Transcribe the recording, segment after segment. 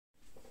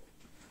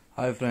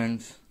Hi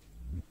friends,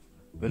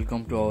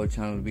 welcome to our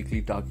channel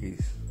Weekly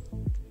Talkies.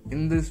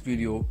 In this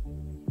video,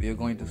 we are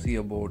going to see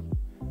about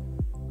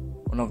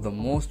one of the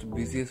most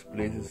busiest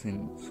places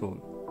in Seoul.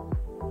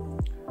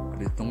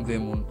 It is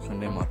Dongdaemun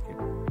Sunday Market.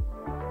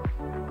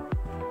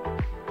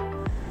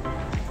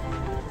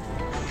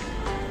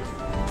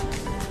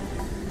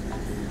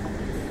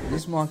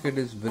 This market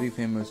is very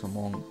famous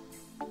among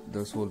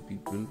the Seoul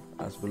people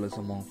as well as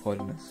among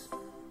foreigners.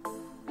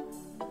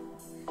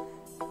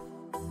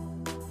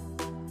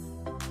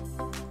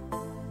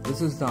 This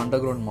is the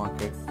underground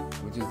market,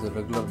 which is the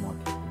regular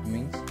market. It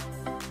means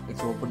it's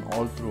open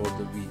all throughout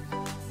the week.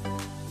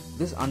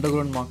 This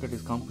underground market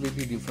is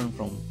completely different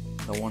from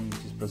the one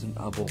which is present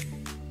above.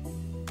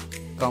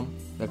 Come,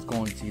 let's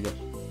go and see that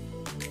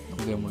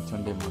Dongdaemun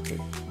Sunday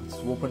Market. It's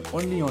open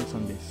only on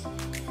Sundays.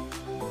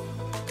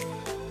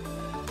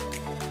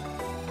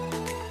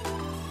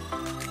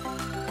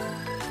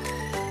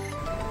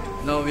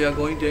 Now we are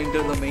going to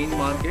enter the main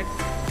market,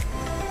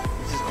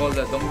 which is called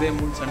the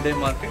Dongdaemun Sunday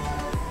Market.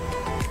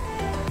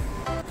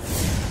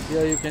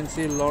 Here you can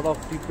see a lot of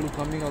people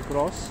coming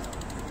across.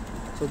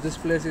 So this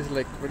place is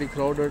like pretty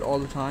crowded all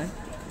the time.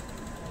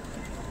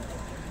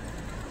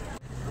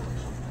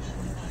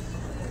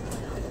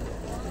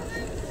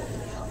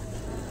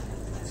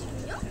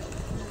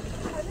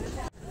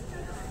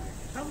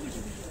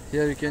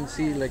 Here you can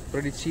see like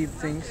pretty cheap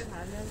things,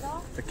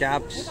 the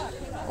caps,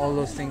 all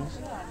those things,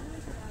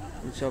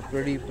 which are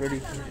very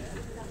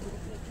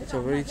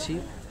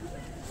cheap.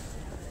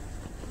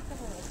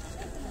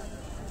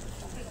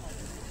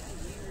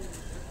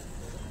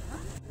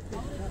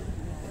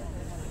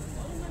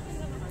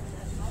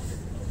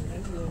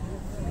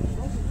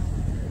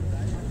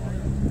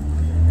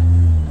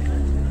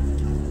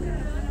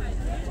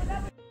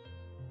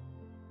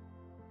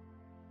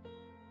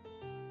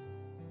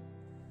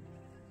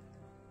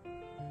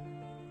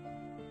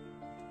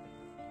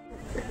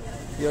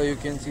 Here you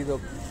can see the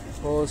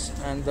purse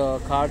and the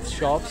card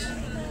shops.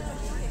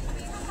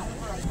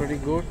 Pretty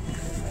good.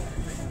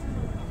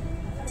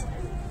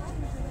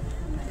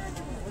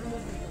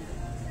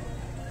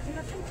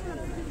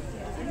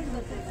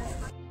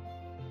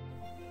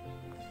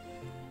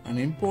 An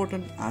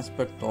important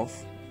aspect of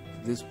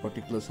this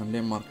particular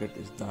Sunday market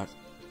is that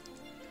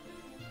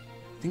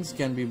things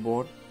can be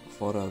bought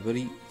for a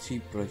very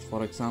cheap price.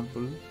 For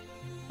example,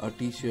 a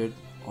t-shirt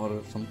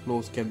or some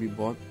clothes can be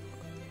bought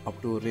up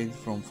to a range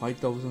from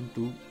 5,000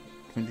 to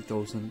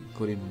 20,000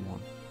 Korean won.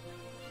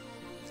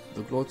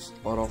 The clothes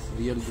are of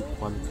real good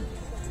quality.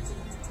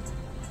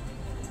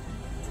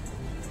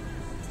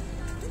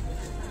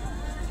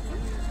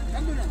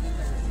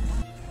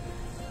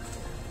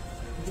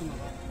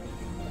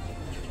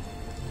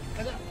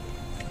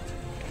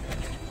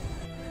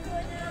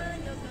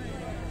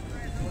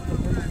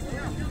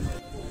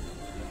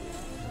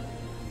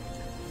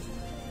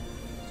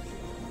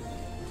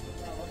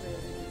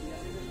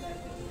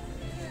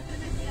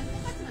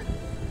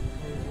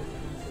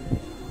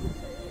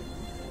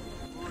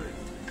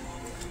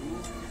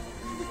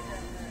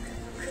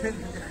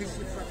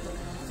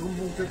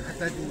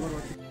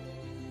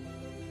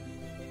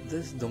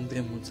 This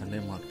Dongdaemun Sunday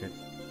Market,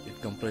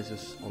 it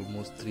comprises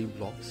almost 3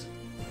 blocks.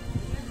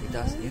 It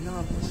has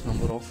enormous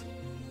number of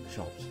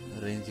shops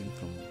ranging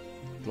from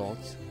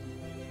clothes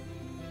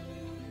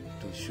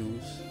to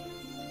shoes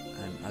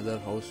and other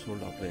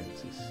household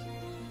appliances.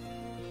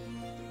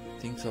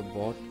 Things are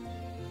bought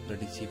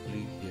pretty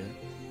cheaply here.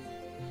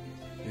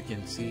 You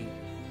can see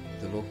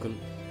the local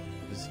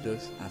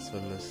visitors as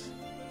well as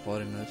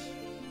foreigners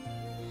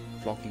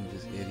flocking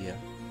this area.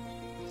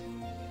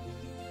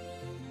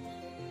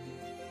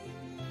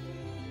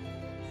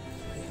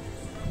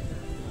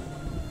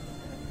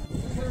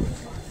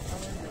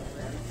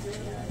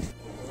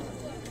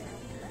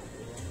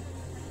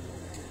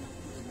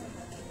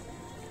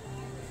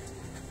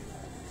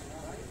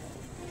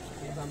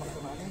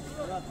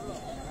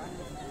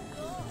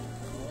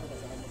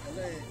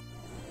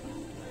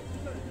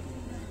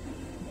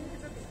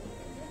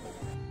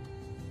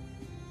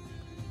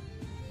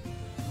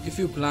 If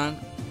you plan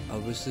a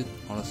visit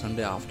on a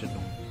Sunday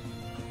afternoon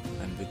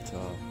and with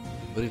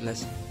very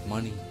less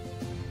money,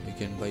 you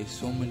can buy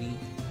so many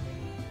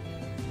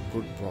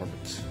good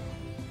products.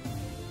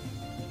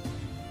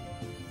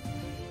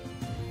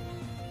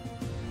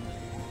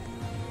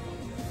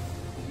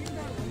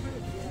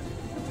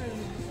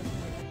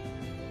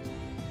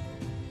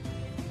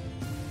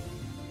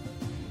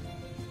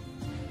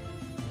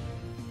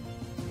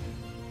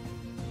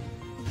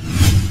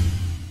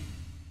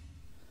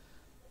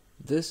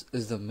 This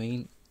is the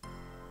main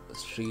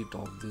street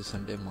of the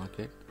Sunday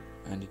market,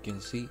 and you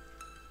can see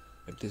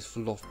it is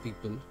full of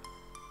people.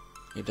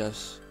 It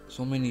has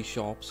so many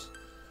shops,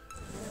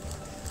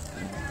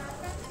 and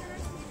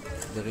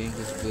the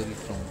ranges vary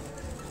from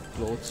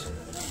clothes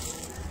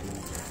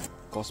to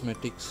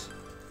cosmetics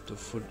to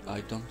food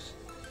items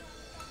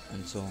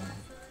and so on.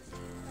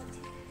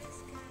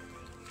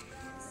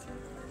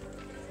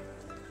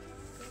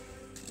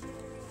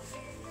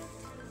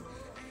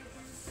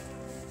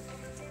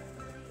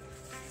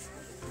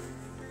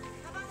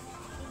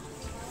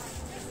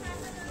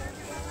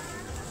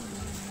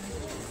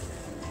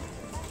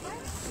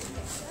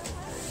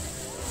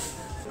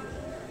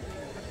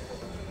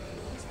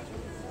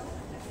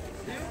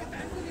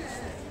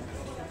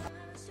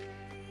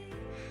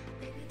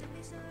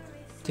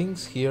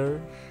 Things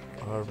here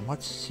are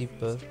much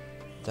cheaper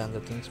than the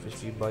things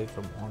which we buy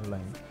from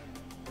online,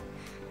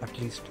 at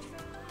least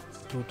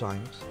 2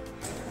 times.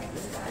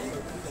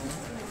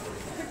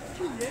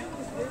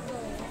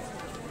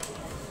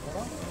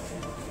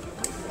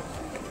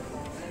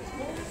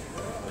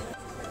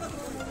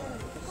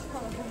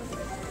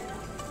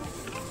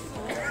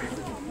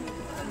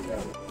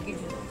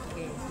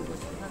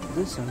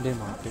 This Sunday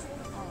market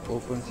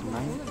opens 9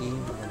 a.m.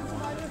 in the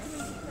morning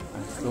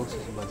and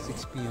closes by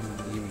 6 p.m. in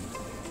the evening.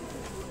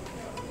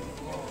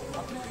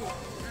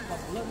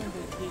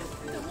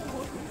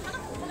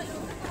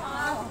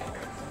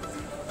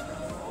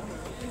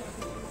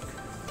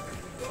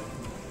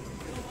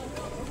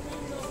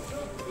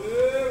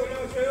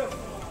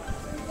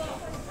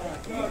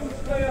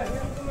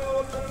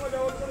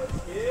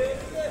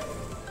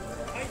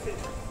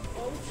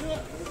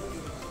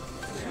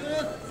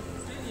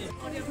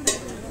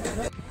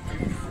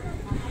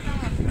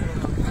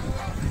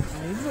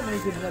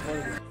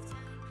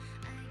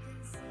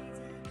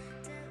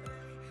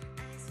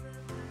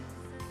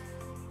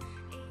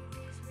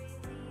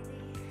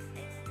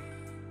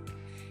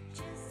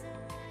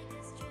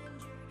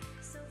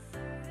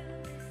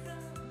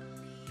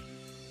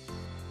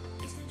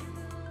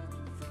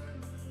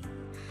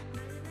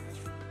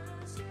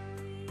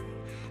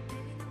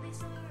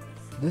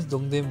 This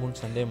Dongdaemun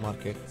Sunday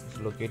market is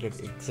located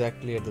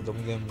exactly at the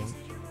Dongdaemun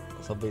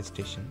subway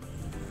station.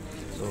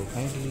 So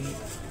kindly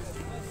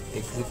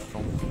exit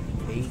from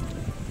 8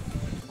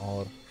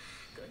 or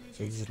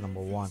exit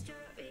number 1.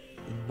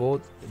 It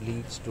both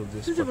leads to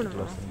this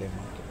particular Sunday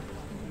market.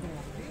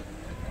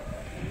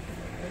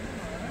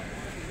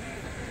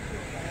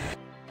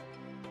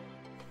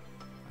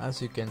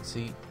 As you can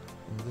see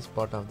in this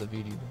part of the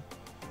video,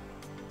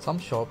 some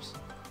shops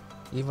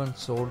even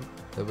sold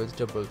the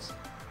vegetables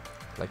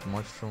like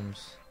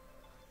mushrooms,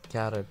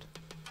 carrot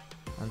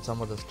and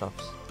some other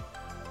stuffs.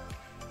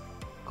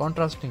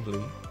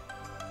 Contrastingly,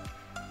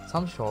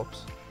 some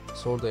shops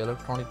sold the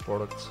electronic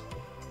products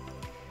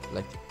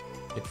like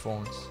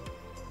headphones,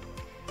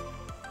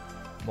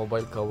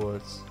 mobile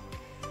covers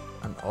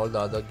and all the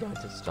other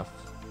gadget stuff.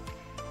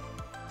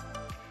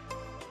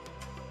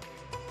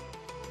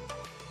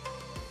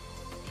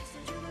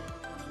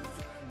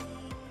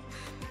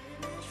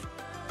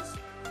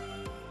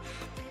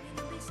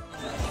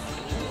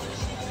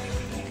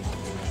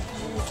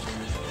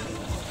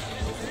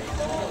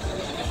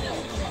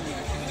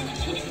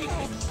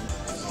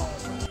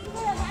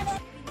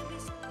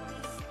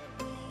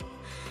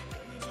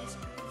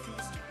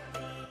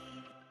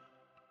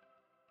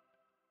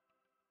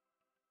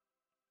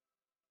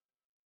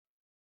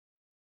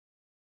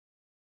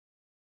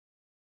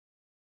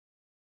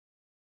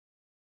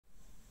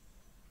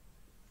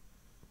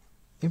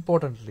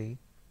 Importantly,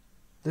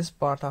 this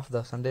part of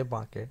the Sunday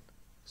market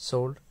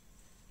sold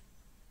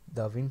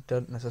the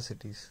winter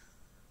necessities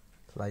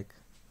like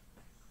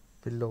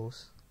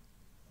pillows,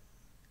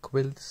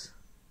 quilts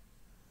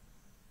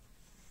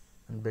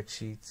and bed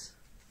sheets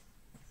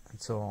and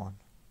so on.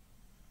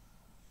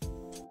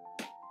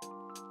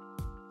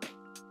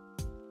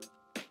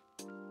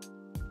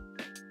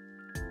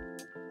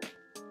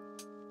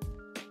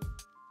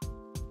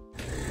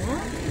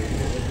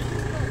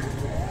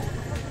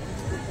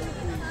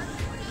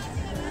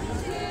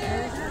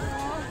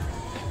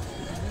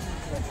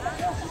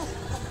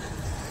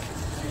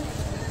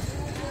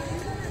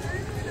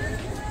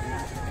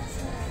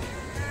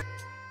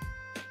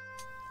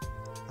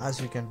 As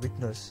you can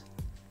witness,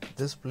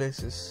 this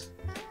place is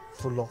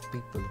full of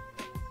people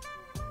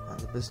and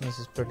the business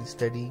is pretty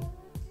steady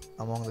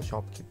among the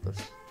shopkeepers.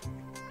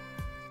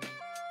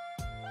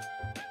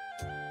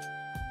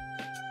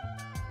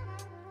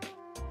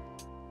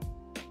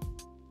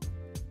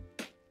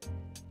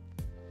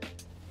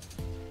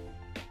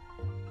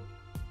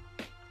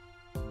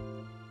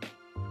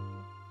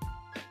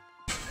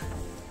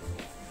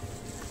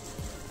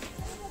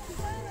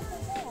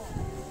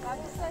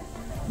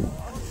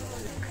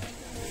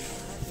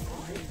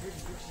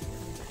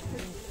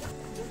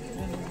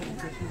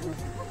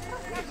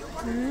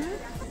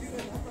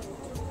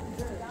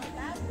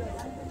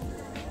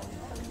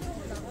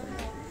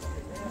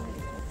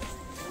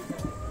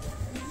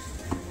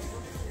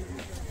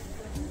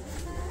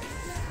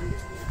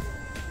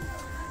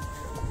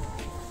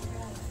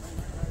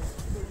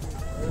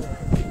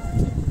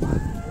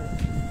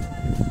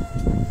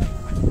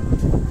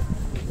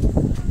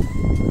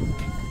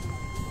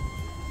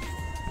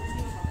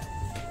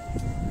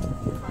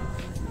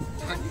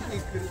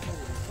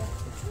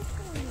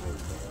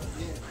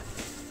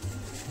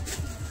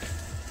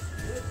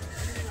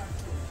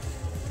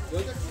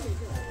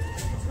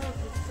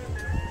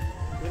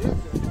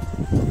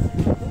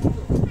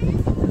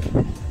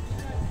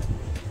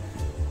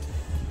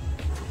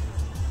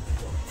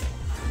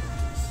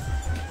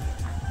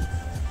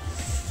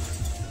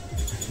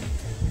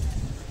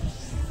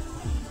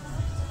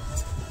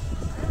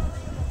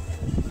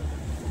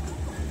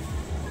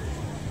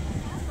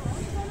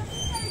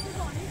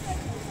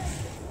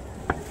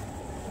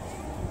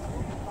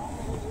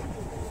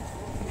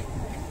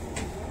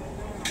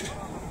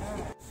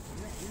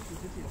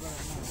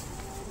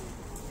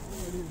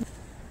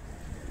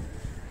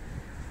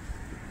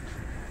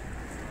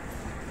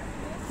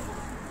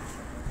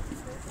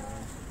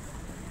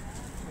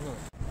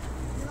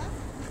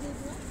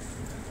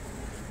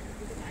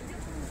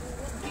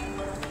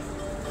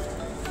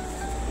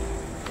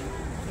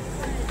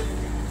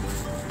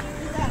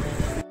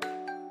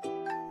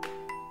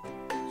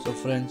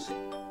 friends,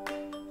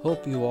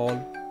 hope you all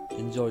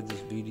enjoyed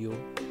this video.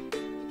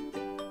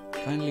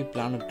 Kindly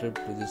plan a trip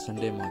to this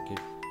Sunday market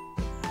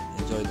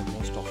and enjoy the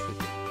most of it.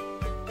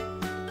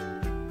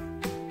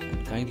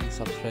 And kindly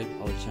subscribe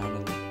our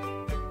channel.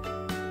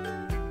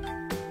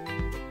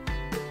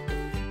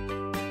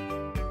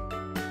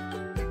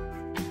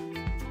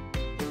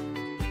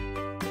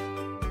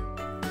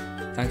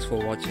 Thanks for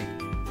watching.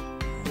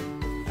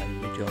 I'll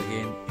meet you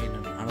again in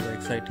another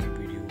exciting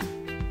video.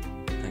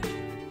 Thank you.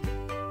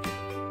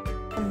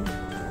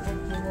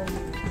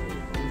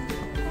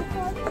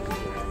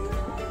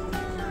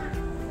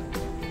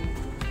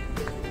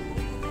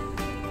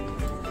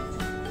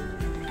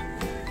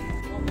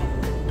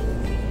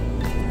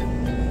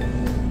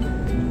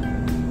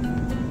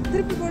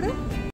 திருப்பி போடு.